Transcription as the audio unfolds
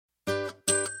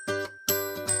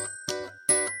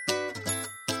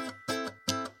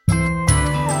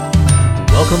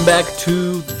Welcome back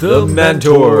to The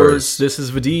Mentors. This is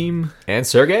Vadim. And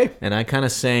Sergey? And I kind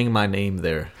of sang my name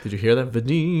there. Did you hear that?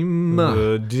 Vadim.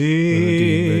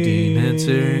 Vadim and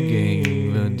Sergey.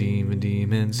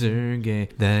 Vadim and Sergey.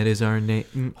 That is our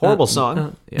name. Horrible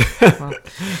song. Yeah. Well,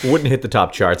 Wouldn't hit the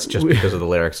top charts just because of the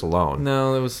lyrics alone.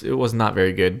 no, it was not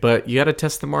very good. But you got to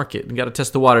test the market. You got to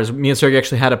test the waters. Me and Sergey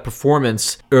actually had a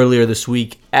performance earlier this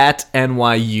week at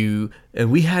NYU. And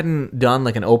we hadn't done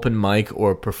like an open mic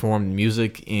or performed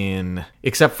music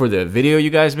except for the video you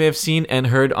guys may have seen and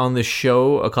heard on the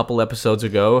show a couple episodes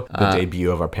ago. The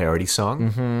debut of our parody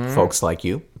song, Folks Like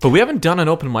You. But we haven't done an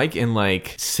open mic in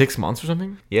like 6 months or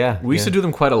something. Yeah. We used to do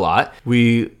them quite a lot.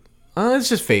 Let's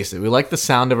just face it, we like the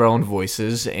sound of our own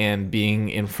voices and being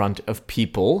in front of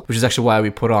people, which is actually why we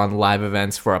put on live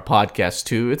events for our podcast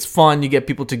too. It's fun, you get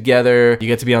people together, you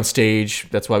get to be on stage.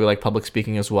 That's why we like public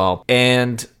speaking as well.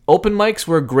 And open mics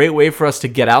were a great way for us to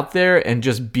get out there and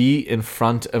just be in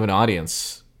front of an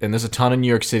audience. And there's a ton in New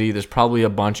York City. There's probably a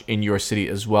bunch in your city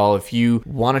as well. If you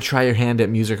want to try your hand at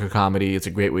music or comedy, it's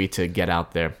a great way to get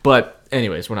out there. But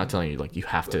anyways, we're not telling you like you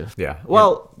have to. Yeah.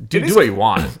 Well, do what you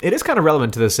want. It is kind of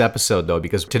relevant to this episode, though,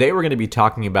 because today we're going to be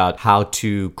talking about how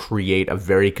to create a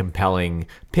very compelling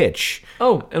pitch.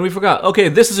 Oh, and we forgot. Okay,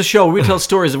 this is a show where we tell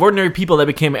stories of ordinary people that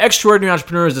became extraordinary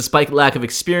entrepreneurs despite lack of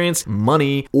experience,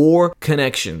 money, or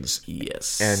connections.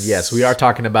 Yes. And yes, we are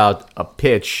talking about a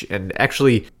pitch and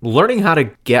actually learning how to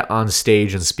get on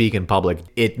stage and speak in public.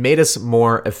 It made us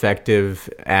more effective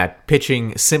at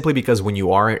pitching simply because when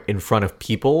you are in front of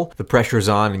people, the pressure's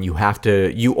on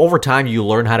and over time, you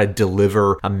learn how to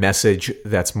deliver a message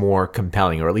that's more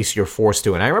compelling, or at least you're forced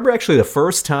to. And I remember actually the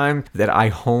first time that I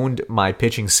honed my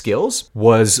pitching skills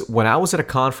was when I was at a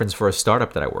conference for a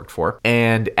startup that I worked for.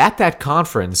 And at that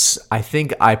conference, I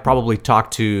think I probably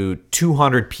talked to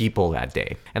 200 people that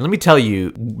day. And let me tell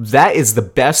you, that is the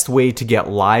best way to get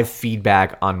live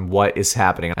feedback on what is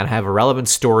happening. And I have a relevant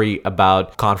story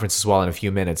about conference as well in a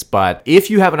few minutes. But if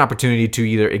you have an opportunity to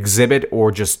either exhibit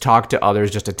or just talk to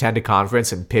others, just attend a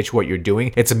conference and pitch what you're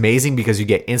doing, it's amazing because you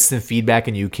get instant feedback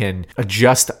and you can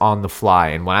adjust on the fly.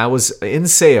 And when I was in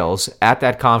sales at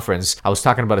that conference, I was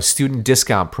talking about a student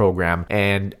discount program,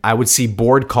 and I would see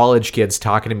bored college kids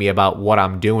talking to me about what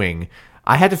I'm doing.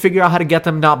 I had to figure out how to get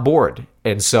them not bored.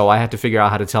 And so I had to figure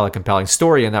out how to tell a compelling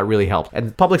story, and that really helped.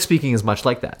 And public speaking is much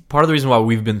like that. Part of the reason why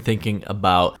we've been thinking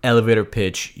about elevator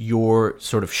pitch, your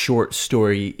sort of short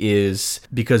story, is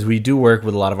because we do work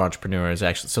with a lot of entrepreneurs,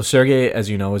 actually. So Sergey,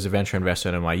 as you know, is a venture investor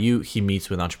at NYU. He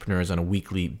meets with entrepreneurs on a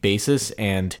weekly basis,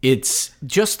 and it's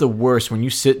just the worst when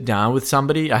you sit down with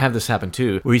somebody. I have this happen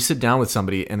too, where you sit down with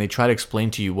somebody and they try to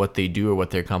explain to you what they do or what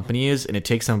their company is, and it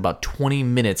takes them about 20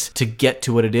 minutes to get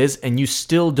to what it is, and you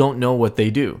still don't know what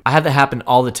they do. I have that happen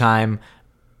all the time.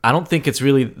 I don't think it's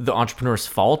really the entrepreneur's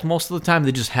fault most of the time.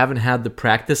 They just haven't had the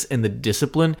practice and the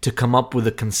discipline to come up with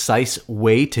a concise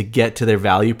way to get to their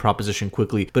value proposition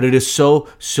quickly. But it is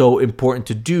so important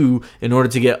to do in order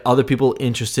to get other people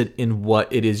interested in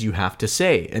what it is you have to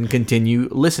say and continue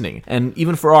listening. And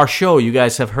even for our show, you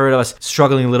guys have heard us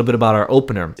struggling a little bit about our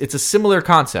opener. It's a similar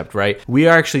concept, right? We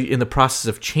are actually in the process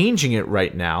of changing it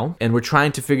right now, and we're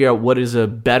trying to figure out what is a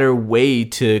better way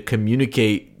to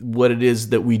communicate what it is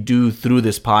that we do through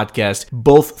this podcast,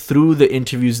 both through the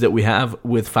interviews that we have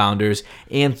with founders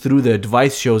and through the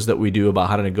advice shows that we do about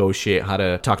how to negotiate, how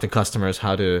to talk to customers,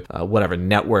 how to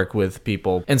network with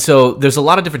people. And so there's a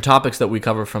lot of different topics that we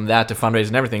cover, from that to fundraising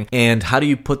and everything. And how do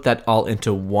you put that all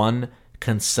into one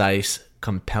concise,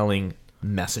 compelling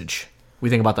message? We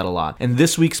think about that a lot. And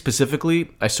this week specifically,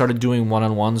 I started doing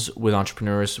one-on-ones with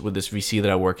entrepreneurs with this VC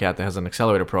that I work at that has an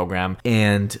accelerator program.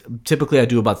 And typically I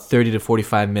do about 30 to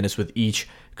 45 minutes with each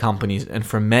company. And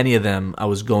for many of them, I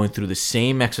was going through the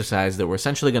same exercise that we're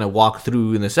essentially going to walk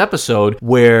through in this episode,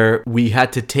 where we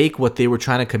had to take what they were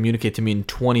trying to communicate to me in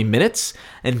 20 minutes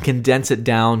and condense it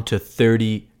down to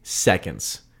 30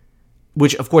 seconds.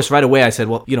 Which, of course, right away I said,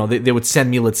 well, they would send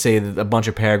me, let's say, a bunch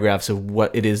of paragraphs of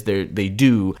what it is they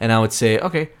do. And I would say,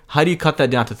 okay, how do you cut that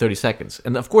down to 30 seconds?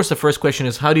 And of course, the first question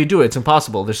is, how do you do it? It's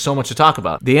impossible. There's so much to talk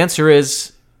about. The answer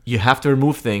is, you have to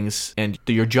remove things, and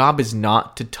your job is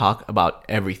not to talk about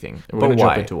everything. We're going to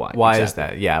jump into why. Why is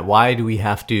that? Yeah, why do we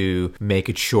have to make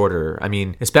it shorter? I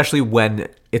mean, especially when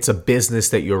it's a business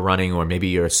that you're running, or maybe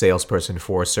you're a salesperson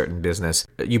for a certain business.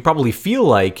 You probably feel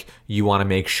like you want to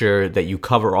make sure that you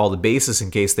cover all the bases in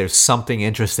case there's something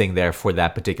interesting there for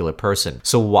that particular person.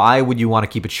 So why would you want to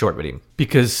keep it short, Vadim?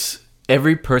 Because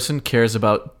every person cares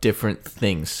about different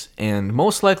things, and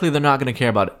most likely they're not going to care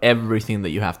about everything that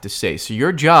you have to say. So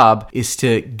your job is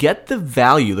to get the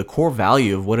value, the core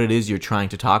value of what it is you're trying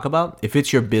to talk about. If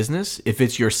it's your business, if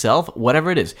it's yourself,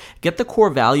 whatever it is, get the core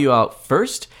value out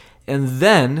first, and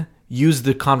then use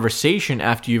the conversation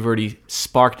after you've already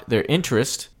sparked their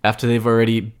interest, after they've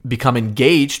already become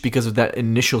engaged because of that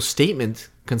initial statement,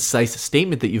 concise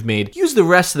statement that you've made. Use the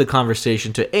rest of the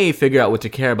conversation to A, figure out what to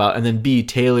care about, and then B,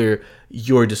 tailor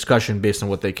your discussion based on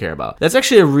what they care about. That's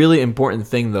actually a really important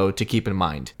thing, though, to keep in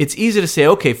mind. It's easy to say,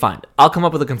 okay, fine, I'll come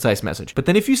up with a concise message. But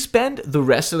then if you spend the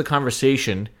rest of the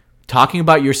conversation talking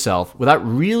about yourself without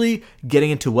really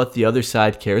getting into what the other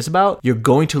side cares about, you're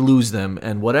going to lose them,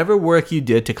 and whatever work you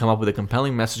did to come up with a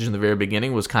compelling message in the very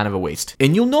beginning was kind of a waste.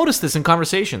 And you'll notice this in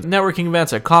conversations, networking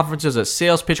events, at conferences, at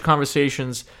sales pitch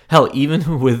conversations, hell,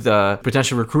 even with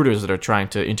potential recruiters that are trying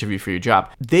to interview for your job.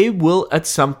 They will at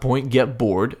some point get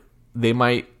bored. They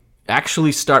might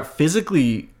actually start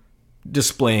physically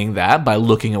displaying that by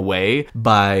looking away,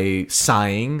 by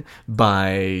sighing,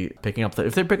 by picking up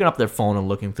if they're picking up their phone and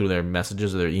looking through their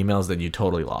messages or their emails, then you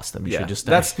totally lost them. You should just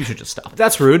stop.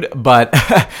 That's rude, but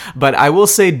but I will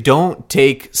say, don't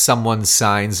take someone's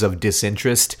signs of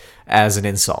disinterest as an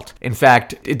insult. In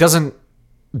fact, it doesn't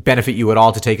benefit you at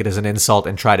all to take it as an insult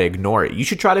and try to ignore it. You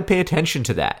should try to pay attention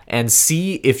to that and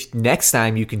see if next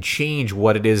time you can change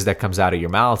what it is that comes out of your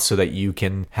mouth so that you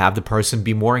can have the person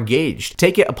be more engaged.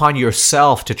 Take it upon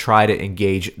yourself to try to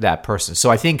engage that person. So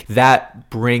I think that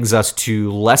brings us to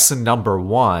lesson number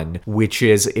 1, which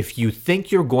is, if you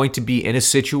think you're going to be in a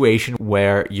situation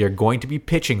where you're going to be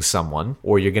pitching someone,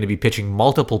 or you're going to be pitching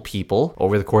multiple people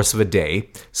over the course of a day,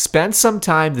 spend some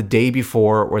time the day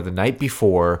before or the night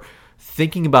before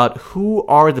thinking about who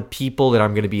are the people that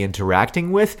I'm going to be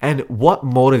interacting with and what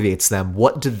motivates them.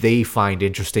 What do they find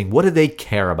interesting? What do they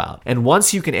care about? And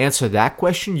once you can answer that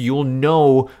question, you'll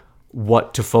know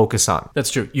what to focus on.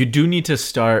 That's true. You do need to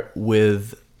start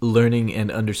with learning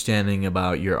and understanding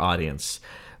about your audience,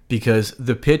 because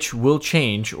the pitch will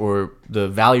change, or the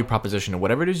value proposition or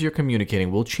whatever it is you're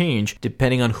communicating will change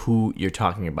depending on who you're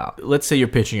talking about. Let's say you're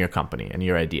pitching your company and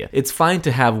your idea. It's fine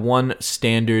to have one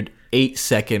standard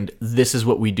 8-second, this is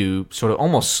what we do, sort of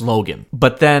almost slogan.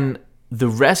 But then the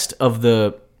rest of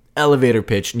the elevator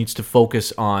pitch needs to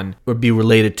focus on or be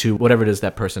related to whatever it is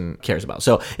that person cares about.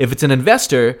 So if it's an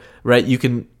investor, right, you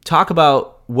can talk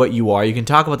about what you are, you can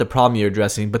talk about the problem you're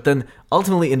addressing, but then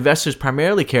ultimately investors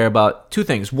primarily care about 2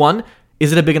 things. 1,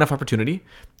 is it a big enough opportunity?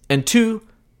 And 2,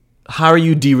 how are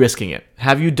you de-risking it?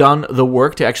 Have you done the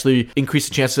work to actually increase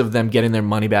the chances of them getting their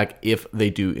money back if they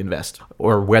do invest?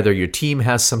 Or whether your team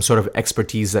has some sort of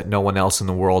expertise that no one else in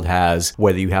the world has,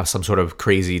 whether you have some sort of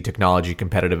crazy technology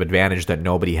competitive advantage that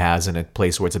nobody has in a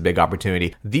place where it's a big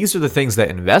opportunity. These are the things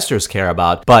that investors care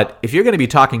about. But if you're going to be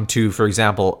talking to, for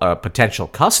example, a potential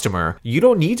customer, you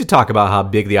don't need to talk about how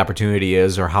big the opportunity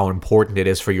is or how important it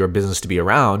is for your business to be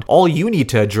around. All you need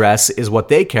to address is what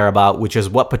they care about, which is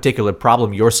what particular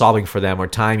problem you're solving for them, or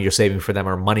time you're saving for them,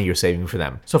 or money you're saving for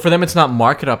them. So for them, it's not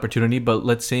market opportunity, but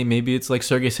let's say maybe it's, like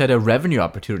Sergey said, a revenue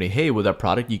opportunity. Hey, with our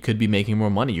product, you could be making more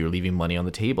money. You're leaving money on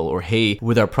the table. Or hey,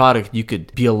 with our product, you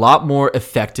could be a lot more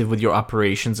effective with your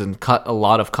operations and cut a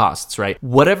lot of costs, right?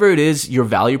 Whatever it is your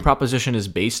value proposition is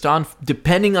based on,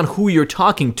 depending on who you're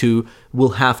talking to, will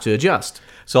have to adjust.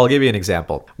 So I'll give you an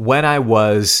example. When I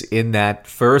was in that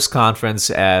first conference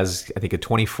as, I think, a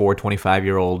 24,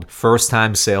 25-year-old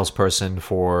first-time salesperson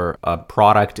for a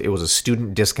product, it was a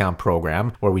student discount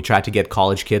program where we tried to get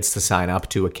college kids to sign up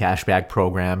to a cashback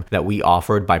program that we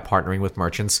offered by partnering with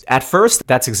merchants. At first,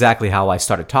 that's exactly how I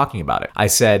started talking about it. I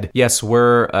said, yes,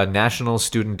 we're a national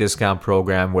student discount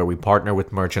program where we partner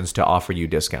with merchants to offer you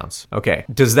discounts. Okay.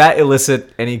 Does that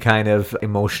elicit any kind of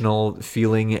emotional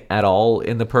feeling at all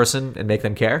in the person and make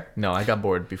them care? No, I got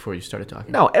bored before you started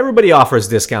talking. No, everybody offers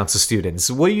discounts to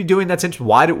students. What are you doing that's interesting?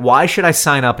 Why should I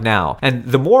sign up now? And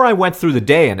the more I went through the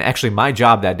day, and actually my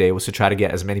job that day was to try to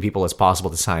get as many people as possible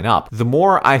to sign up, the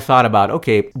more I thought about,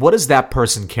 okay, what does that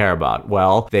person care about?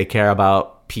 Well, they care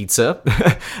about pizza.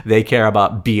 They care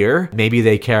about beer. Maybe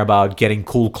they care about getting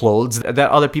cool clothes that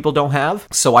other people don't have.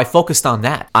 So I focused on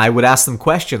that. I would ask them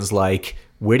questions like,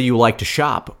 where do you like to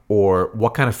shop? Or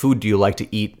what kind of food do you like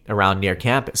to eat around near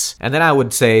campus? And then I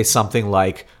would say something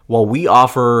like, well, we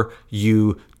offer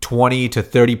you 20 to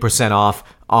 30% off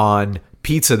on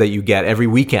pizza that you get every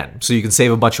weekend, so you can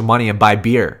save a bunch of money and buy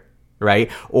beer, right?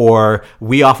 Or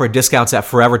we offer discounts at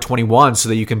Forever 21 so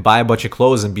that you can buy a bunch of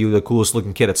clothes and be the coolest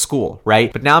looking kid at school,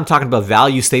 right? But now I'm talking about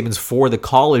value statements for the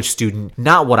college student,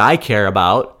 not what I care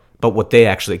about, but what they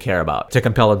actually care about to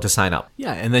compel them to sign up.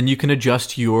 Yeah, and then you can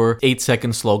adjust your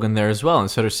 8-second slogan there as well.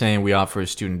 Instead of saying we offer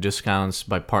student discounts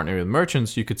by partnering with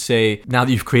merchants, you could say, now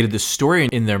that you've created this story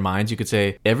in their minds, you could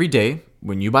say, every day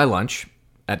when you buy lunch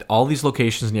at all these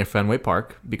locations near Fenway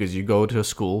Park, because you go to a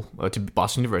school, to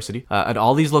Boston University, at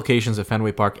all these locations at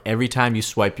Fenway Park, every time you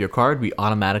swipe your card, we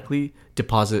automatically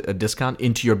deposit a discount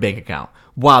into your bank account.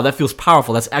 Wow, that feels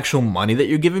powerful. That's actual money that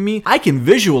you're giving me. I can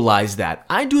visualize that.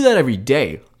 I do that every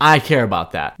day. I care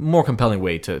about that. More compelling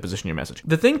way to position your message.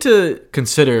 The thing to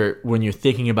consider when you're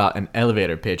thinking about an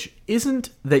elevator pitch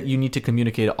isn't that you need to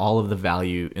communicate all of the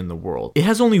value in the world. It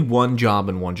has only one job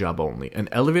and one job only. An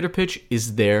elevator pitch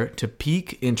is there to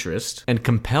pique interest and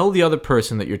compel the other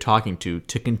person that you're talking to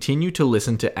continue to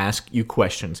listen, to ask you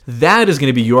questions. That is going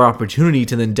to be your opportunity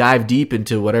to then dive deep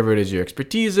into whatever it is your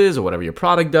expertise is or whatever your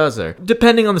product does, or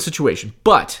depending on the situation.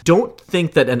 But don't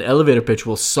think that an elevator pitch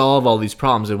will solve all these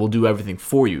problems and will do everything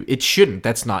for you. It shouldn't.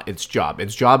 That's not its job.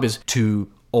 Its job is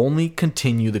to only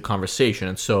continue the conversation.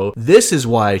 And so this is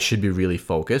why it should be really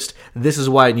focused. This is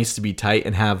why it needs to be tight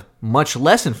and have much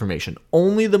less information,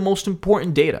 only the most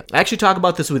important data. I actually talk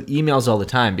about this with emails all the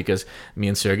time because me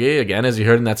and Sergey, again, as you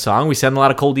heard in that song, we send a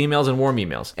lot of cold emails and warm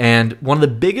emails. And one of the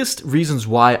biggest reasons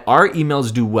why our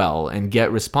emails do well and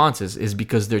get responses is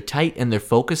because they're tight and they're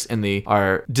focused and they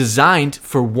are designed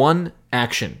for one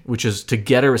action, which is to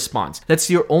get a response. That's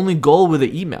your only goal with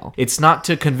an email. It's not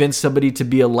to convince somebody to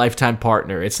be a lifetime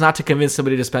partner. It's not to convince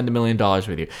somebody to spend $1 million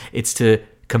with you. It's to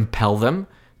compel them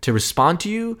to respond to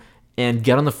you and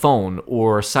get on the phone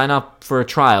or sign up for a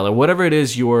trial or whatever it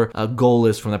is your goal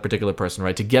is from that particular person,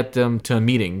 right? To get them to a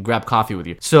meeting, grab coffee with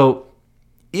you. So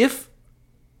if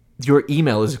your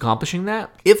email is accomplishing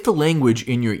that, if the language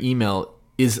in your email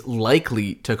is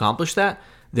likely to accomplish that,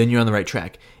 then you're on the right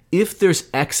track. If there's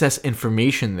excess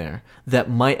information there that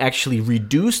might actually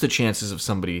reduce the chances of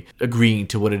somebody agreeing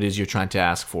to what it is you're trying to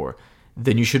ask for,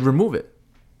 then you should remove it.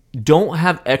 Don't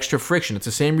have extra friction. It's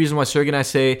the same reason why Sergey and I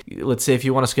say, let's say if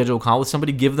you want to schedule a call with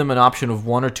somebody, give them an option of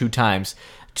 1 or 2 times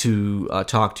to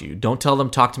talk to you. Don't tell them,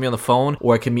 talk to me on the phone,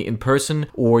 or I can meet in person,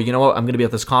 or you know what, I'm going to be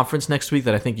at this conference next week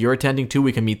that I think you're attending too,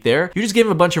 we can meet there. You just give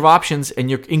them a bunch of options and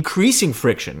you're increasing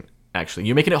friction. Actually,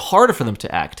 you're making it harder for them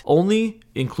to act. Only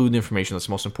include the information that's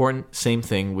most important. Same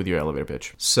thing with your elevator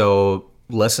pitch. So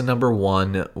lesson number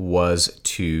 1 was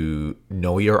to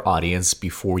know your audience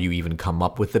before you even come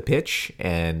up with the pitch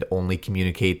and only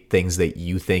communicate things that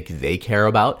you think they care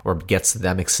about or gets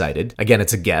them excited. Again,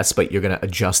 it's a guess, but you're going to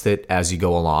adjust it as you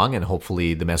go along and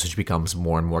hopefully the message becomes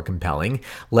more and more compelling.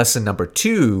 Lesson number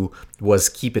 2 was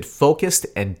keep it focused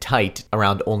and tight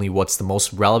around only what's the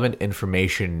most relevant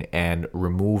information and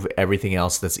remove everything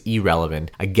else that's irrelevant.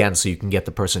 Again, so you can get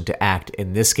the person to act,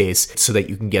 in this case, so that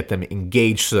you can get them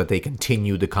engaged so that they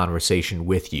continue the conversation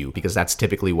with you, because that's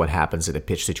typically what happens in a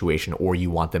pitch situation, or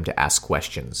you want them to ask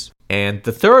questions. And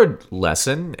the third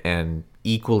lesson, and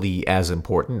equally as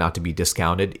important, not to be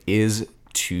discounted, is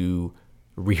to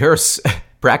rehearse.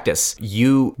 Practice.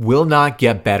 You will not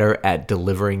get better at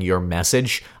delivering your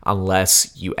message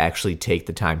unless you actually take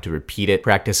the time to repeat it,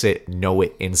 practice it, know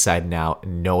it inside and out,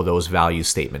 know those value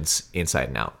statements inside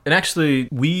and out. And actually,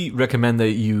 we recommend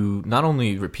that you not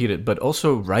only repeat it, but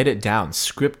also write it down,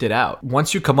 script it out.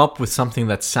 Once you come up with something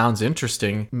that sounds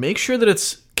interesting, make sure that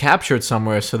it's captured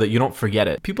somewhere so that you don't forget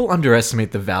it. People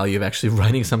underestimate the value of actually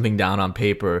writing something down on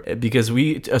paper because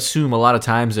we assume a lot of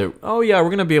times that, oh yeah, we're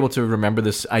going to be able to remember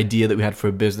this idea that we had for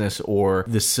a business or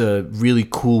this really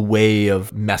cool way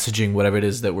of messaging whatever it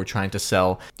is that we're trying to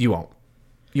sell. You won't.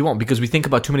 You won't, because we think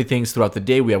about too many things throughout the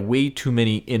day. We have way too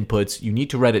many inputs. You need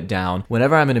to write it down.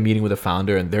 Whenever I'm in a meeting with a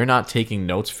founder and they're not taking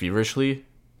notes feverishly,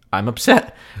 I'm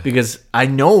upset because I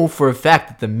know for a fact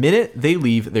that the minute they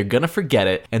leave, they're going to forget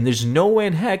it. And there's no way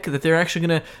in heck that they're actually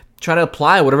going to try to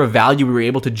apply whatever value we were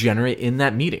able to generate in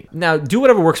that meeting. Now, do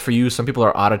whatever works for you. Some people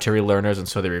are auditory learners, and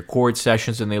so they record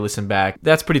sessions and they listen back.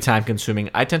 That's pretty time consuming.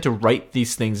 I tend to write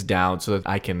these things down so that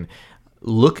I can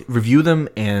review them,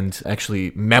 and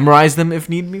actually memorize them if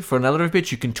need be. For an elevator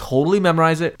pitch, you can totally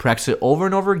memorize it, practice it over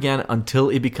and over again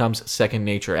until it becomes second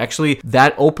nature. Actually,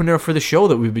 that opener for the show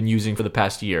that we've been using for the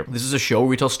past year. This is a show where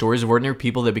we tell stories of ordinary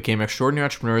people that became extraordinary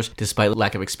entrepreneurs despite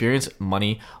lack of experience,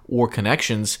 money, or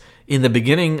connections. In the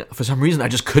beginning, for some reason, I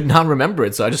just could not remember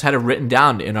it, so I just had it written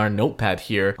down in our notepad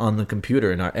here on the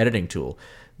computer in our editing tool.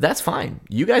 That's fine.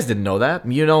 You guys didn't know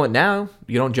that. You know it now.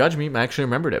 You don't judge me. I actually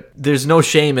remembered it. There's no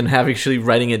shame in actually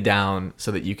writing it down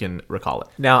so that you can recall it.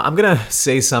 Now, I'm going to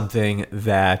say something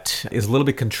that is a little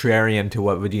bit contrarian to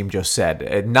what Vadim just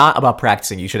said. Not about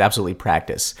practicing. You should absolutely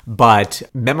practice. But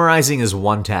memorizing is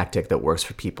one tactic that works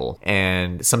for people.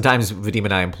 And sometimes Vadim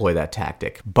and I employ that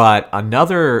tactic. But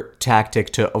another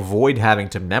tactic to avoid having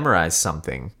to memorize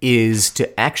something is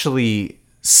to actually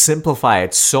simplify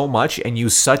it so much and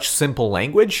use such simple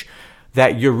language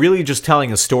that you're really just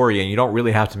telling a story and you don't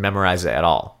really have to memorize it at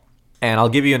all. And I'll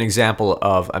give you an example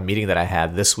of a meeting that I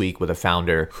had this week with a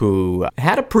founder who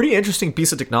had a pretty interesting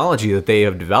piece of technology that they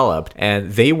have developed.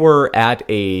 And they were at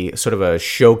a sort of a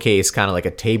showcase, kind of like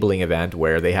a tabling event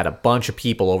where they had a bunch of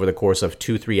people over the course of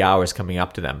 2-3 hours coming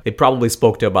up to them. They probably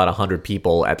spoke to about 100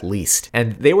 people at least.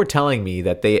 And they were telling me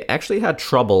that they actually had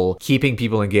trouble keeping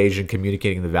people engaged and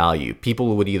communicating the value.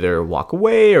 People would either walk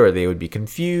away or they would be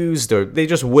confused or they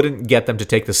just wouldn't get them to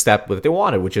take the step that they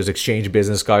wanted, which is exchange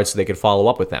business cards so they could follow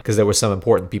up with them because there were some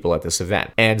important people at this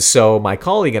event. And so my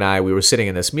colleague and I, we were sitting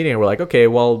in this meeting and we're like, okay,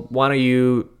 well, why don't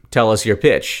you tell us your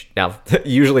pitch? Now,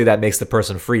 usually that makes the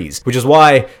person freeze, which is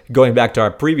why, going back to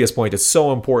our previous point, it's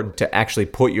so important to actually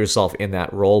put yourself in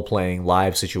that role-playing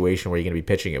live situation where you're going to be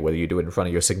pitching it, whether you do it in front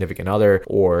of your significant other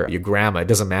or your grandma, it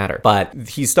doesn't matter. But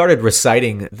he started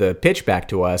reciting the pitch back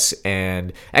to us,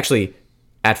 and actually,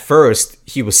 at first,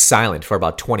 he was silent for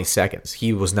about 20 seconds.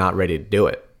 He was not ready to do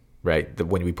it. Right,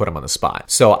 when we put him on the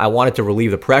spot. So I wanted to relieve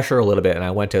the pressure a little bit, and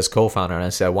I went to his co-founder and I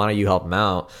said, why don't you help him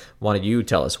out? Why don't you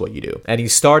tell us what you do? And he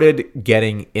started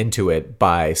getting into it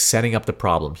by setting up the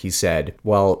problem. He said,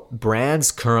 well,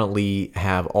 brands currently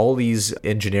have all these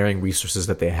engineering resources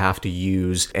that they have to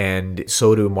use, and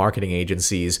so do marketing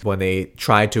agencies when they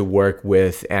try to work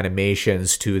with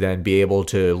animations to then be able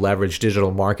to leverage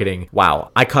digital marketing. Wow,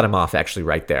 I cut him off actually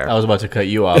right there. I was about to cut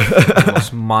you off. The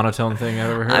most monotone thing I've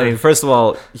ever heard. I mean, first of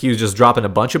all, he was just dropping a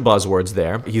bunch of buzzwords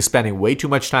there. He's spending way too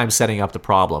much time setting up the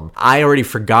problem. I already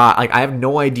forgot. Like, I have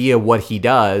no idea what he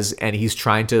does, and he's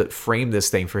trying to frame this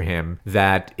thing for him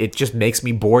that it just makes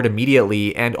me bored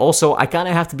immediately. And also, I kind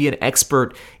of have to be an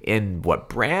expert in what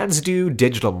brands do,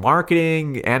 digital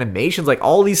marketing, animations, like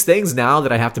all these things now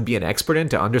that I have to be an expert in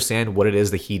to understand what it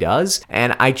is that he does.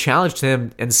 And I challenged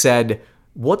him and said,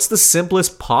 what's the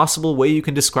simplest possible way you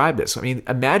can describe this? I mean,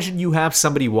 imagine you have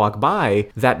somebody walk by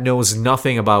that knows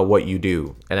nothing about what you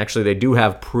do. And actually, they do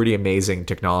have pretty amazing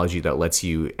technology that lets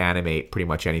you animate pretty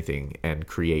much anything and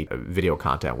create video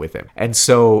content with it. And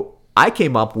so I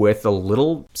came up with a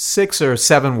little 6 or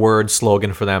 7 word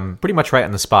slogan for them pretty much right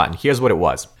on the spot. And here's what it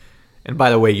was. And by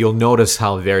the way, you'll notice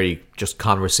how very just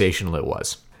conversational it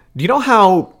was. Do you know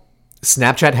how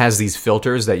Snapchat has these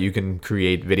filters that you can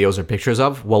create videos or pictures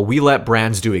of? Well, we let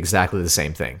brands do exactly the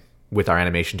same thing with our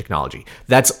animation technology.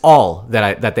 That's all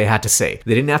that they had to say.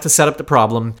 They didn't have to set up the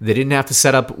problem. They didn't have to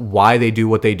set up why they do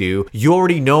what they do. You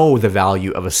already know the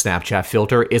value of a Snapchat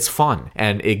filter. It's fun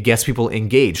and it gets people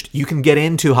engaged. You can get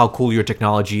into how cool your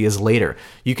technology is later.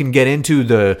 You can get into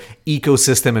the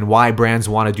ecosystem and why brands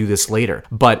want to do this later.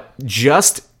 But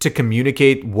just to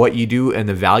communicate what you do and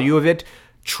the value of it,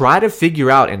 try to figure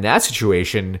out in that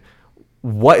situation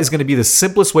what is going to be the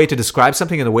simplest way to describe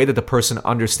something in a way that the person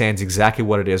understands exactly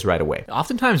what it is right away.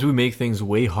 Oftentimes we make things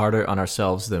way harder on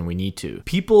ourselves than we need to.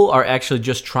 People are actually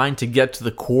just trying to get to the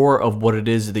core of what it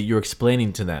is that you're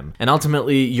explaining to them. And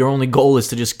ultimately, your only goal is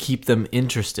to just keep them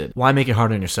interested. Why make it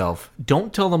hard on yourself?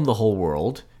 Don't tell them the whole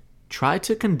world. Try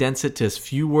to condense it to as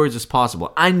few words as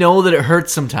possible. I know that it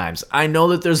hurts sometimes. I know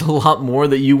that there's a lot more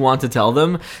that you want to tell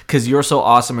them because you're so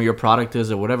awesome or your product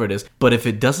is or whatever it is. But if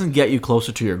it doesn't get you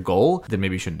closer to your goal, then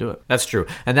maybe you shouldn't do it. That's true.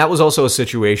 And that was also a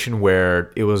situation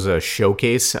where it was a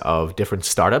showcase of different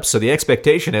startups. So the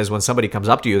expectation is when somebody comes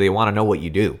up to you, they want to know what you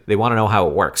do. They want to know how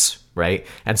it works. Right?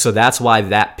 And so that's why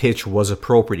that pitch was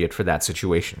appropriate for that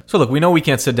situation. So look, we know we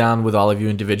can't sit down with all of you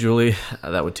individually.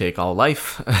 That would take all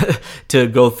life to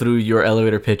go through your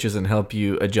elevator pitches and help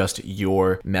you adjust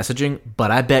your messaging.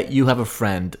 But I bet you have a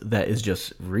friend that is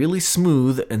just really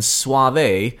smooth and suave.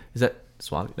 Is that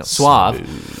suave? No,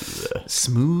 suave.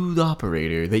 Smooth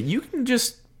operator that you can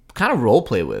just kind of role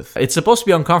play with. It's supposed to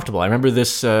be uncomfortable. I remember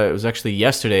this, it was actually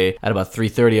yesterday at about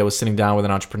 3:30. I was sitting down with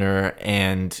an entrepreneur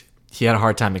and he had a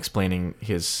hard time explaining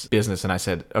his business, and I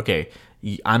said, okay,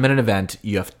 I'm at an event.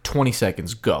 You have 20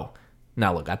 seconds. Go.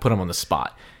 Now, look, I put him on the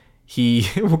spot. He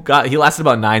lasted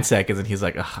about 9 seconds, and he's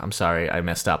like, I'm sorry, I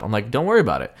messed up. I'm like, don't worry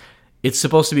about it. It's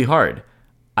supposed to be hard.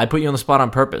 I put you on the spot on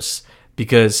purpose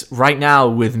because right now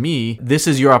with me, this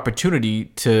is your opportunity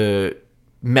to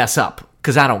mess up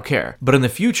because I don't care. But in the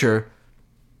future,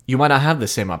 you might not have the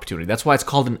same opportunity. That's why it's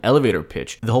called an elevator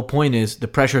pitch. The whole point is the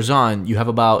pressure's on. You have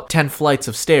about 10 flights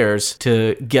of stairs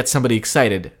to get somebody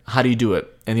excited. How do you do it?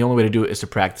 And the only way to do it is to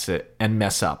practice it and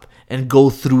mess up and go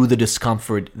through the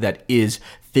discomfort that is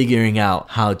figuring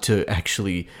out how to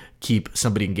actually keep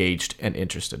somebody engaged and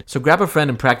interested. So grab a friend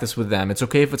and practice with them. It's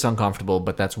okay if it's uncomfortable,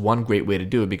 but that's one great way to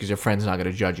do it because your friend's not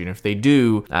going to judge you. And if they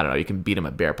do, I don't know, you can beat them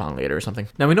at bear pong later or something.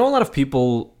 Now, we know a lot of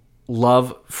people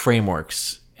love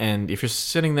frameworks. And if you're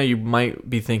sitting there, you might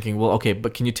be thinking, well, okay,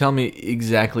 but can you tell me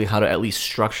exactly how to at least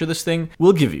structure this thing?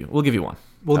 We'll give you one.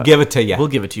 We'll give it to you. We'll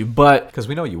give it to you, but because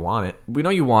we know you want it. We know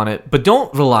you want it, but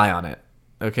don't rely on it,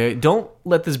 okay? Don't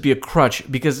let this be a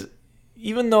crutch because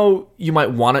even though you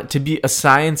might want it to be a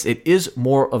science, it is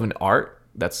more of an art.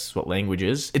 That's what language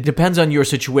is. It depends on your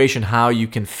situation, how you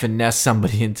can finesse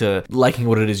somebody into liking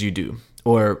what it is you do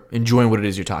or enjoying what it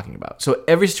is you're talking about. So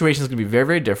every situation is going to be very,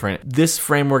 very different. This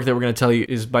framework that we're going to tell you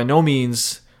is by no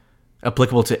means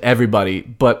applicable to everybody,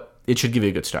 but it should give you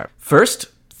a good start. First,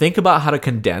 think about how to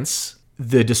condense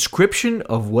the description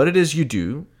of what it is you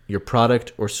do, your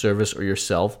product or service or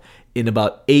yourself, in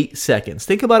about 8 seconds.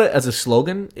 Think about it as a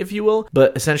slogan, if you will,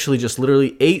 but essentially just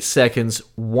literally 8 seconds,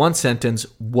 one sentence,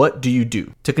 what do you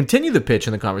do? To continue the pitch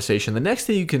in the conversation, the next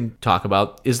thing you can talk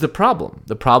about is the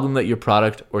problem that your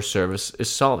product or service is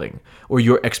solving, or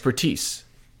your expertise,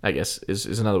 I guess,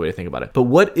 is another way to think about it. But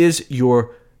what is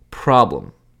your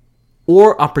problem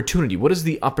or opportunity? What is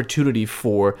the opportunity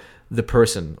for the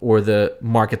person or the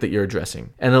market that you're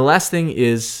addressing? And the last thing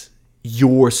is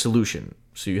your solution.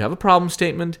 So you have a problem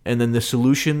statement and then the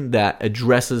solution that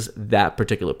addresses that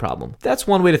particular problem. That's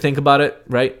one way to think about it,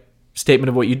 right? Statement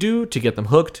of what you do to get them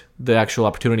hooked, the actual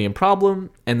opportunity and problem,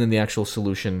 and then the actual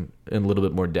solution in a little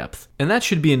bit more depth. And that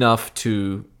should be enough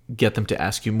to get them to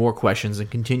ask you more questions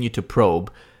and continue to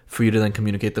probe for you to then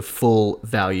communicate the full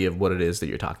value of what it is that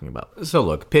you're talking about. So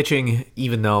look, pitching,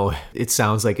 even though it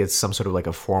sounds like it's some sort of like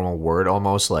a formal word,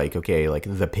 almost like, okay, like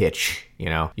the pitch,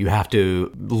 you have to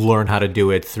learn how to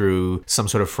do it through some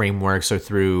sort of frameworks or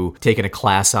through taking a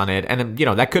class on it. And,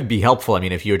 that could be helpful. I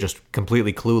mean, if you're just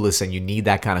completely clueless and you need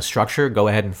that kind of structure, go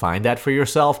ahead and find that for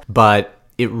yourself. But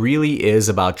it really is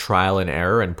about trial and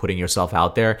error and putting yourself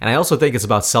out there. And I also think it's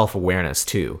about self-awareness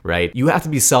too, right? You have to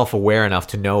be self-aware enough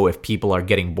to know if people are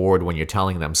getting bored when you're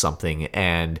telling them something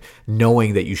and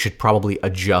knowing that you should probably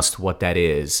adjust what that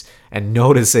is and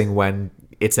noticing when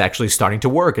it's actually starting to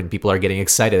work and people are getting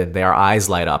excited and their eyes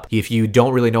light up. If you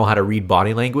don't really know how to read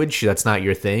body language, that's not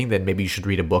your thing, then maybe you should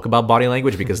read a book about body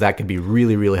language because that can be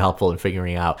really, really helpful in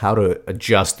figuring out how to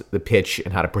adjust the pitch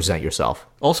and how to present yourself.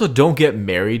 Also, don't get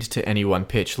married to any one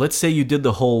pitch. Let's say you did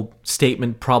the whole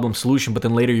statement, problem, solution, but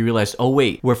then later you realized, oh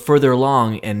wait, we're further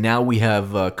along and now we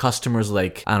have customers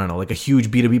like, I don't know, like a huge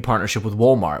B2B partnership with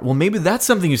Walmart. Well, maybe that's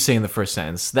something you say in the first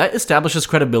sentence. That establishes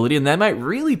credibility and that might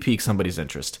really pique somebody's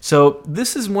interest. So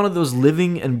this is one of those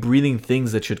living and breathing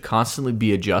things that should constantly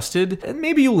be adjusted. And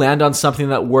maybe you land on something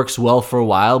that works well for a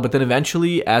while, but then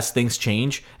eventually as things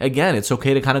change, again, it's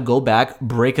okay to kind of go back,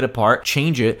 break it apart,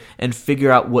 change it, and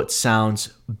figure out what sounds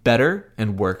better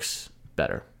and works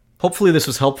better. Hopefully this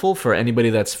was helpful for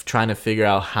anybody that's trying to figure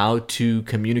out how to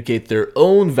communicate their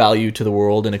own value to the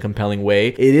world in a compelling way.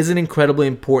 It is an incredibly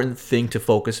important thing to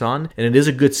focus on, and it is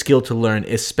a good skill to learn,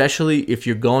 especially if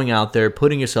you're going out there,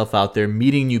 putting yourself out there,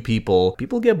 meeting new people.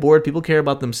 People get bored, people care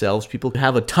about themselves, people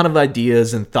have a ton of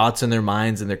ideas and thoughts in their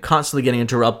minds, and they're constantly getting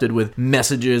interrupted with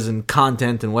messages and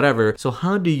content and whatever. So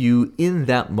how do you, in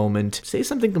that moment, say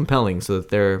something compelling so that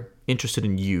they're interested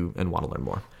in you and want to learn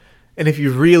more? And if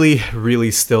you really,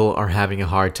 really still are having a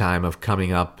hard time of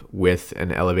coming up with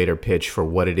an elevator pitch for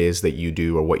what it is that you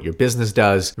do or what your business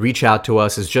does, reach out to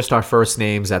us. It's just our first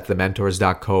names at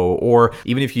thementors.co, or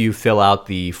even if you fill out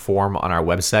the form on our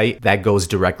website, that goes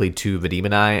directly to Vadim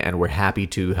and I, and we're happy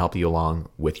to help you along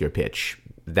with your pitch.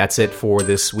 That's it for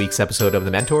this week's episode of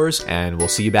The Mentors, and we'll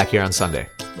see you back here on Sunday.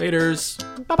 Laters.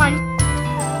 Bye-bye.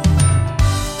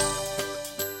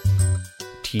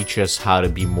 Teach us how to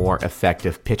be more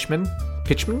effective pitchmen.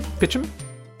 Pitchmen?